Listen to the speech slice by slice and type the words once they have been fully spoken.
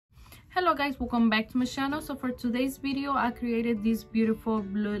Hello guys, welcome back to my channel. So for today's video I created this beautiful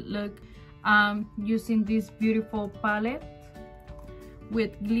blue look using this beautiful palette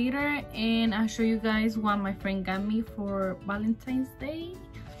with glitter, and I'll show you guys what my friend got me for Valentine's Day.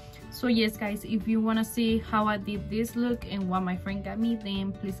 So yes guys, if you want to see how I did this look and what my friend got me,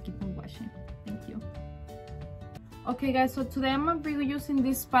 then please keep on watching. Thank you. Okay guys, so today I'm gonna be using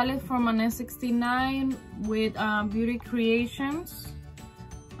this palette from Annette69 with Beauty Creations.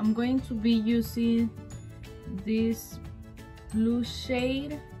 I'm going to be using this blue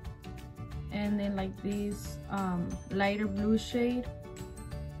shade and then like this lighter blue shade,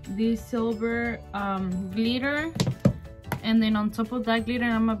 this silver glitter, and then on top of that glitter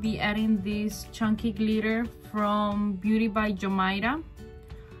I'm gonna be adding this chunky glitter from Beauty by Jomaira.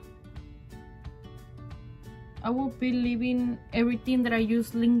 I will be leaving everything that I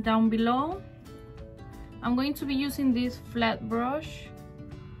use linked down below. I'm going to be using this flat brush.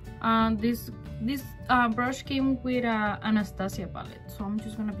 This brush came with Anastasia palette, so I'm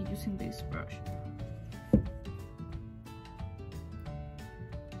just gonna be using this brush.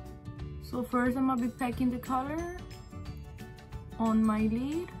 So first I'm gonna be packing the color on my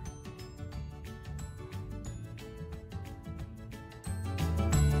lid.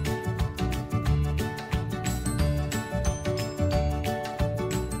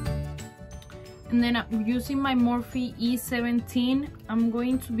 And then I'm using my Morphe E17. I'm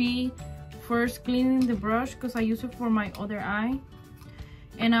going to be first cleaning the brush because I use it for my other eye.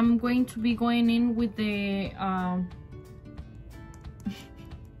 And I'm going to be going in with the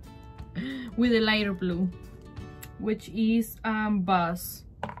with the lighter blue, which is Buzz.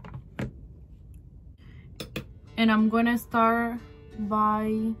 And I'm gonna start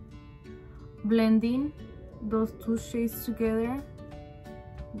by blending those two shades together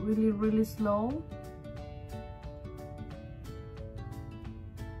really slow.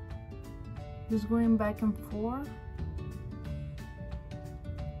 Just going back and forth.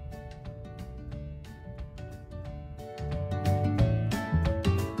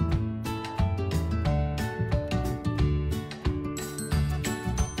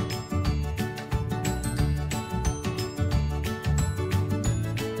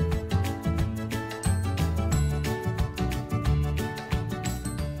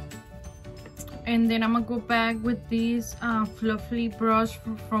 And then I'm gonna go back with this fluffy brush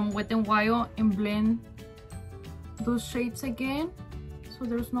from Wet n Wild and blend those shades again so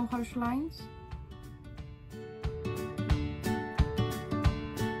there's no harsh lines.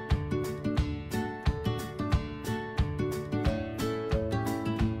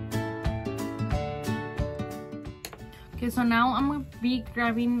 Okay, so now I'm gonna be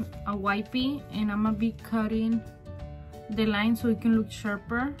grabbing a wipey and I'm gonna be cutting the line so it can look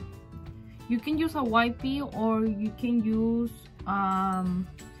sharper. You can use a wipey or you can use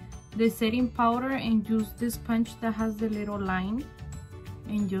the setting powder and use this punch that has the little line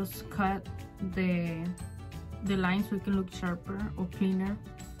and just cut the line so it can look sharper or cleaner.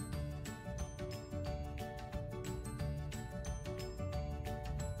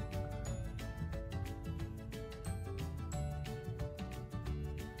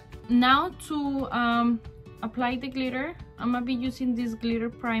 Now to apply the glitter, I'm gonna be using this glitter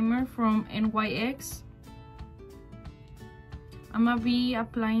primer from NYX. I'm gonna be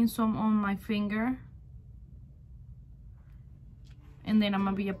applying some on my finger and then I'm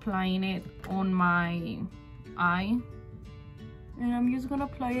gonna be applying it on my eye, and I'm just gonna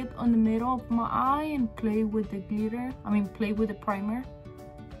apply it on the middle of my eye and play with the glitter, play with the primer.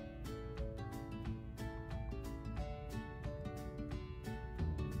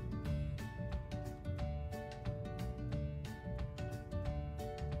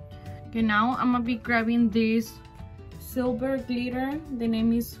 Okay, now I'm gonna be grabbing this silver glitter. The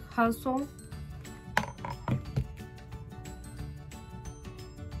name is Hustle.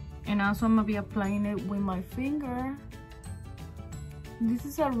 And also I'm gonna be applying it with my finger. This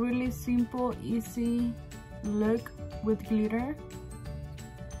is a really simple, easy look with glitter.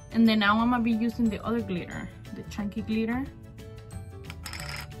 And then now I'm gonna be using the other glitter, the chunky glitter.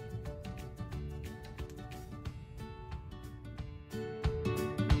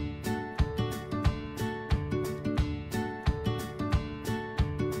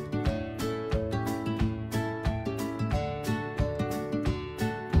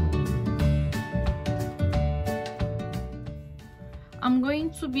 I'm going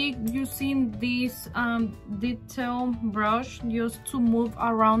to be using this detail brush just to move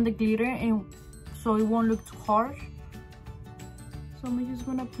around the glitter and so it won't look too harsh. So I'm just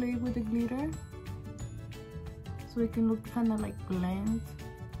gonna play with the glitter so it can look kind of like blend.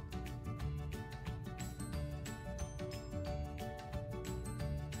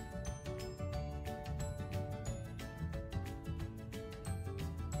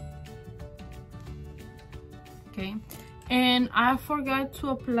 Okay, and I forgot to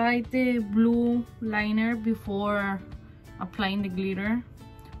apply the blue liner before applying the glitter,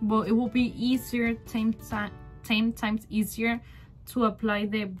 but it will be easier, 10 times easier to apply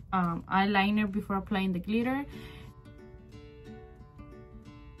the eyeliner before applying the glitter.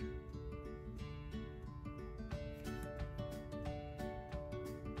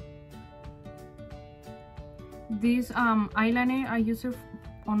 This eyeliner I used it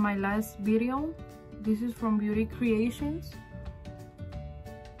on my last video. This is from Thequeeenbitchh.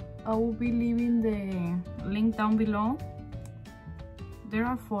 I will be leaving the link down below. They're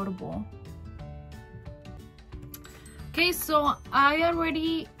affordable. Okay, so I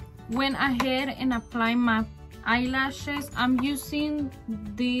already went ahead and applied my eyelashes. I'm using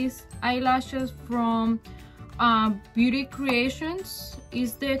these eyelashes from Thequeeenbitchh.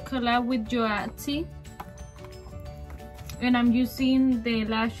 It's the collab with Joatzi. And I'm using the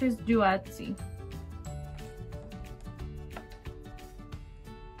lashes Joatzi.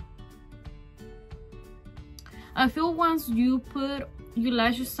 I feel once you put your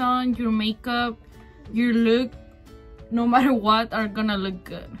lashes on, your makeup, your look, no matter what, are gonna look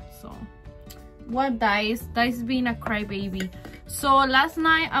good. So what Dice being a crybaby. So last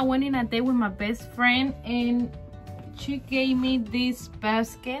night I went in a date with my best friend and she gave me this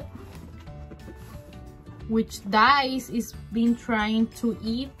basket, which Dice is been trying to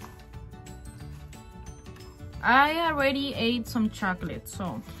eat. I already ate some chocolate,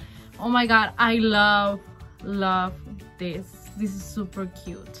 so oh my god, I love this. This is super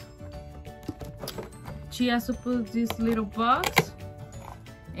cute. She also put this little box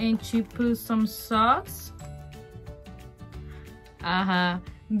and she put some socks.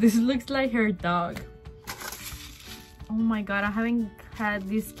 This looks like her dog. Oh my god, I haven't had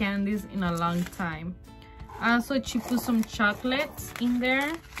these candies in a long time. Also, she put some chocolates in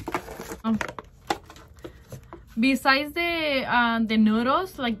there. Besides the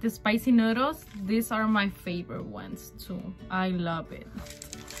noodles, like the spicy noodles, these are my favorite ones too. I love it.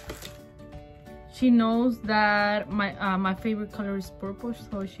 She knows that my favorite color is purple,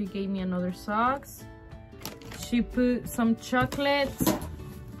 so she gave me another socks. She put some chocolates,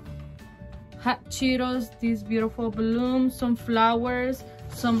 hot Cheetos, these beautiful balloons, some flowers,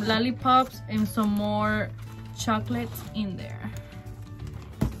 some lollipops, and some more chocolates in there.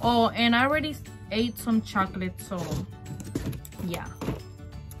 Oh, and I already ate some chocolate, so yeah,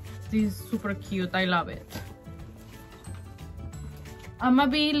 this is super cute. I love it. I'm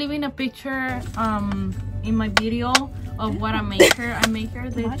gonna be leaving a picture in my video of what I make her. I make her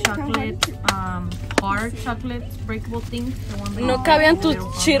the chocolate hard chocolate breakable things. No cabían tus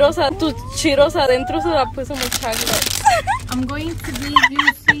Cheetos adentro, se la puso muy chocolate. I'm going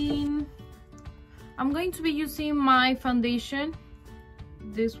to be using my foundation,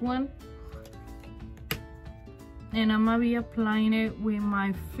 this one, and I'm gonna be applying it with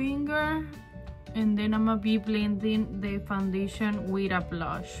my finger, and then I'm gonna be blending the foundation with a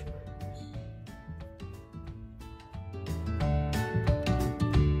blush.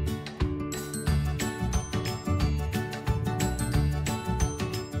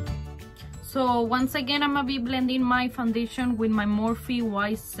 So once again, I'm gonna be blending my foundation with my Morphe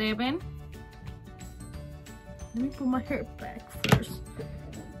Y7. Let me put my hair back first.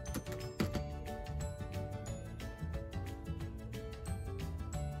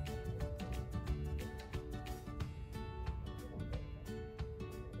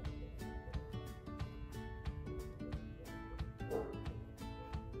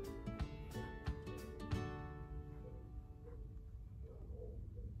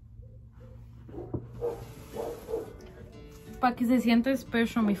 Para que se sienta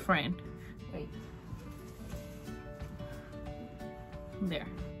special, my friend. Wait. There.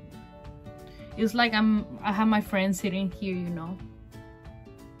 It's like I have my friend sitting here, you know.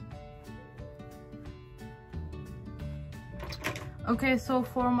 Okay, so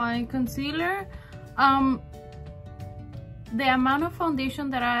for my concealer, the amount of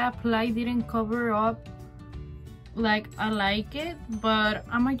foundation that I applied didn't cover up like I like it, but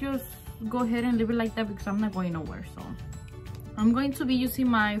I might just go ahead and leave it like that because I'm not going nowhere. So I'm going to be using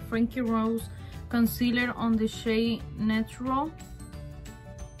my Frankie Rose concealer on the shade Neutral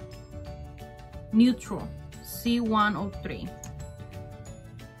C103.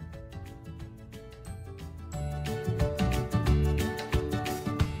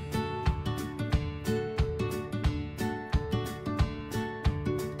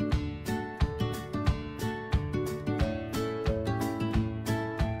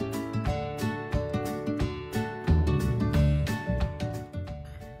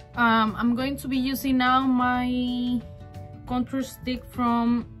 I'm going to be using now my contour stick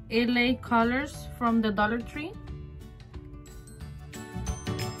from LA colors from the Dollar Tree.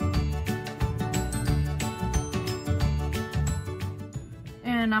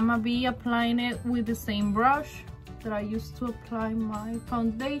 And I'm gonna be applying it with the same brush that I used to apply my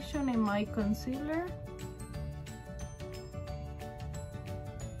foundation and my concealer.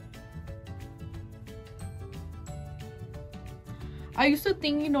 I used to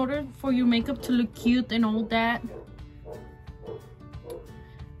think in order for your makeup to look cute and all that,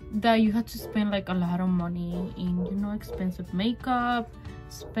 that you had to spend like a lot of money in, you know, expensive makeup,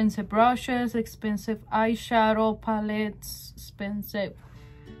 expensive brushes, expensive eyeshadow palettes, expensive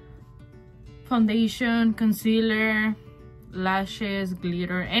foundation, concealer, lashes,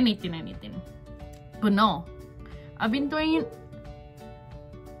 glitter, anything. But no, I've been doing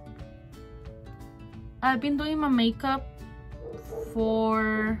my makeup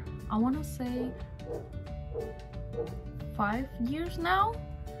for, I want to say 5 years now,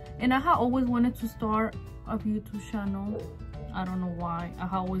 and I have always wanted to start a YouTube channel. I don't know why. I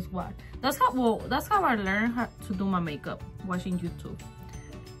always watch. That's how I learned how to do my makeup, watching YouTube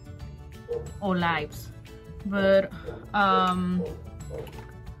or lives. But oh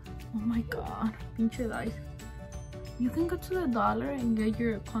my god, pinche dice. You can go to the dollar and get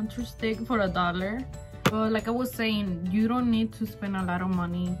your contour stick for $1. But like I was saying, you don't need to spend a lot of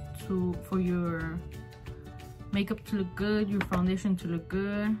money for your makeup to look good, your foundation to look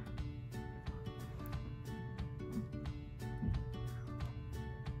good.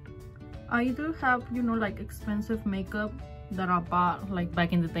 I do have, you know, like expensive makeup that I bought like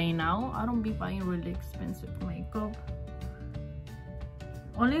back in the day. Now I don't be buying really expensive makeup,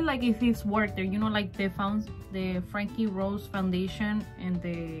 only like if it's worth it, you know, like the Frankie Rose foundation and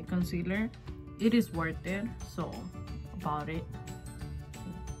the concealer, it is worth it, so I bought it.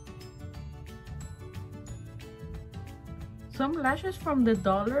 Some lashes from the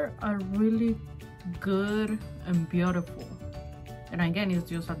dollar are really good and beautiful, and again, it's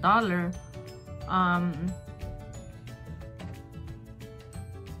just $1.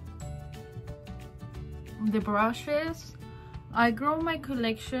 The brushes, I grow my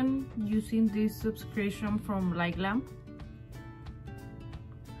collection using this subscription from Lightlamp.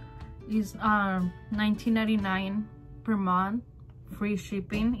 It's $19.99 per month, free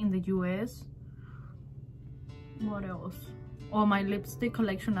shipping in the US. What else? Oh, my lipstick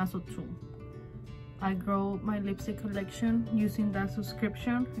collection also too. I grow my lipstick collection using that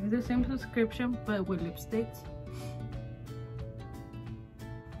subscription. It's the same subscription but with lipsticks.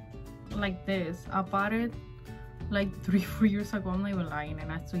 Like this, I bought it like 3-4 years ago, I'm not even lying,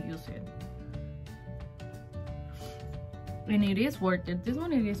 and I still use it. And it is worth it. This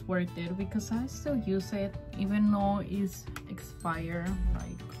one, it is worth it because I still use it even though it's expired.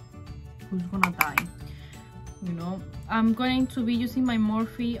 Like, who's gonna die, you know? I'm going to be using my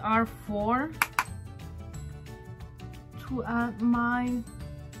Morphe R4 to add my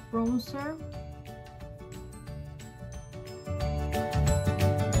bronzer.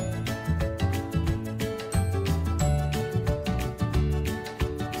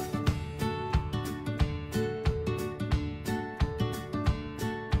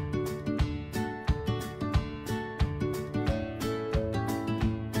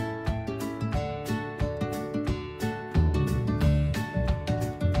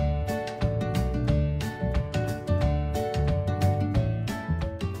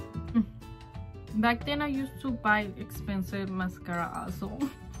 Back then I used to buy expensive mascara also.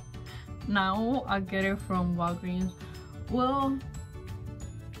 Now I get it from Walgreens. Well,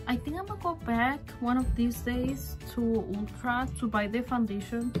 I think I'm gonna go back one of these days to Ultra to buy the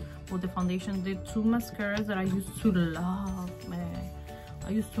foundation, or the two mascaras that I used to love, man.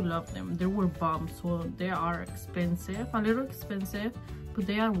 I used to love them. They were bombs, so they are expensive, a little expensive, but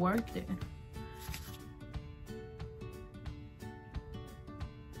they are worth it.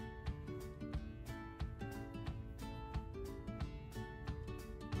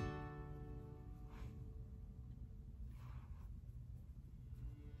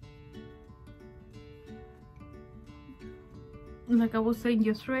 Like I was saying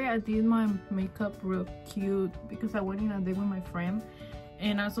yesterday, I did my makeup real cute because I went on a date with my friend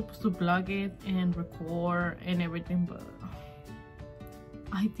and I was supposed to vlog it and record and everything, but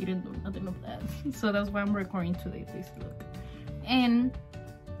I didn't do nothing of that. So that's why I'm recording today this look. And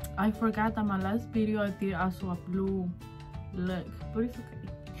I forgot that my last video I did also a blue look, but it's okay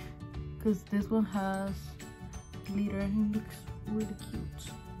because this one has glitter and looks really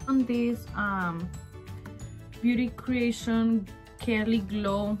cute. On this Beauty Creation Kelly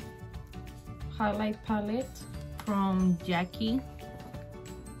Glow highlight palette from Jackie.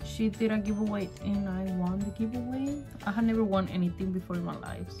 she did a giveaway and I won the giveaway. I had never won anything before in my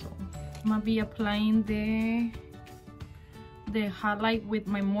life, so I'm gonna be applying the highlight with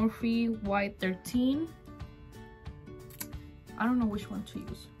my Morphe White 13. I don't know which one to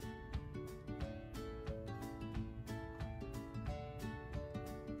use.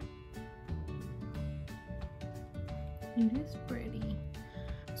 It is pretty.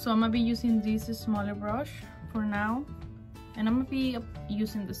 So I'm gonna be using this smaller brush for now, and I'm gonna be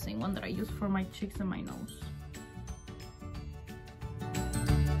using the same one that I use for my cheeks and my nose.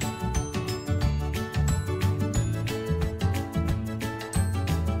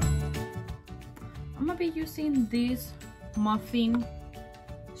 I'm gonna be using this muffin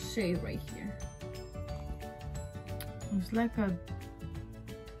shade right here. It's like a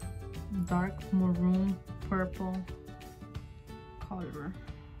dark maroon purple color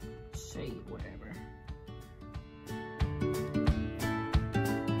shade, whatever.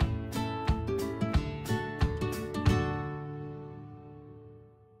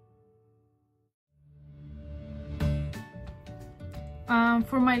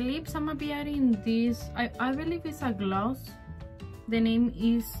 For my lips, I'm gonna be adding this. I believe it's a gloss. The name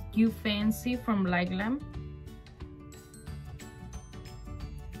is You Fancy from Light Glam.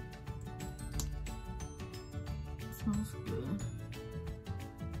 Smells good.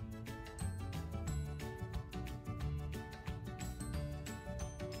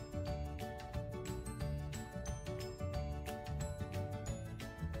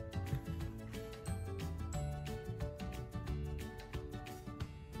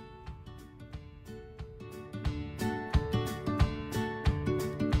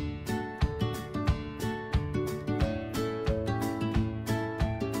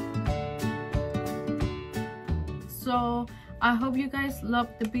 So I hope you guys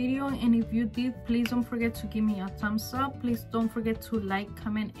loved the video, and if you did, please don't forget to give me a thumbs up. Please don't forget to like,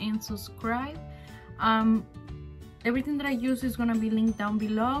 comment, and subscribe. Everything that I use is gonna be linked down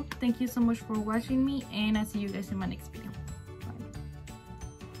below. Thank you so much for watching me, and I'll see you guys in my next video.